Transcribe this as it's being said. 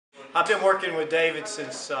I've been working with David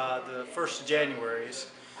since the 1st of January.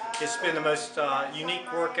 It's been the most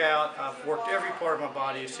unique workout. I've worked every part of my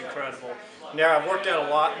body. It's incredible. Now, I've worked out a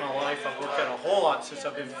lot in my life. I've worked out a whole lot since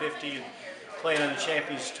I've been 50 and playing on the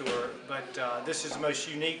Champions Tour. But this is the most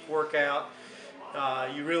unique workout.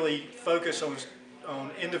 You really focus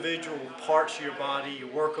on individual parts of your body. You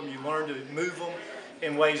work them. You learn to move them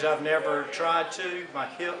in ways I've never tried to. My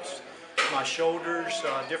hips, my shoulders,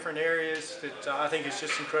 different areas that I think it's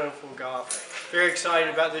just incredible golf. Very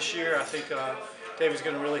excited about this year. I think David's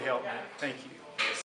going to really help me. Thank you.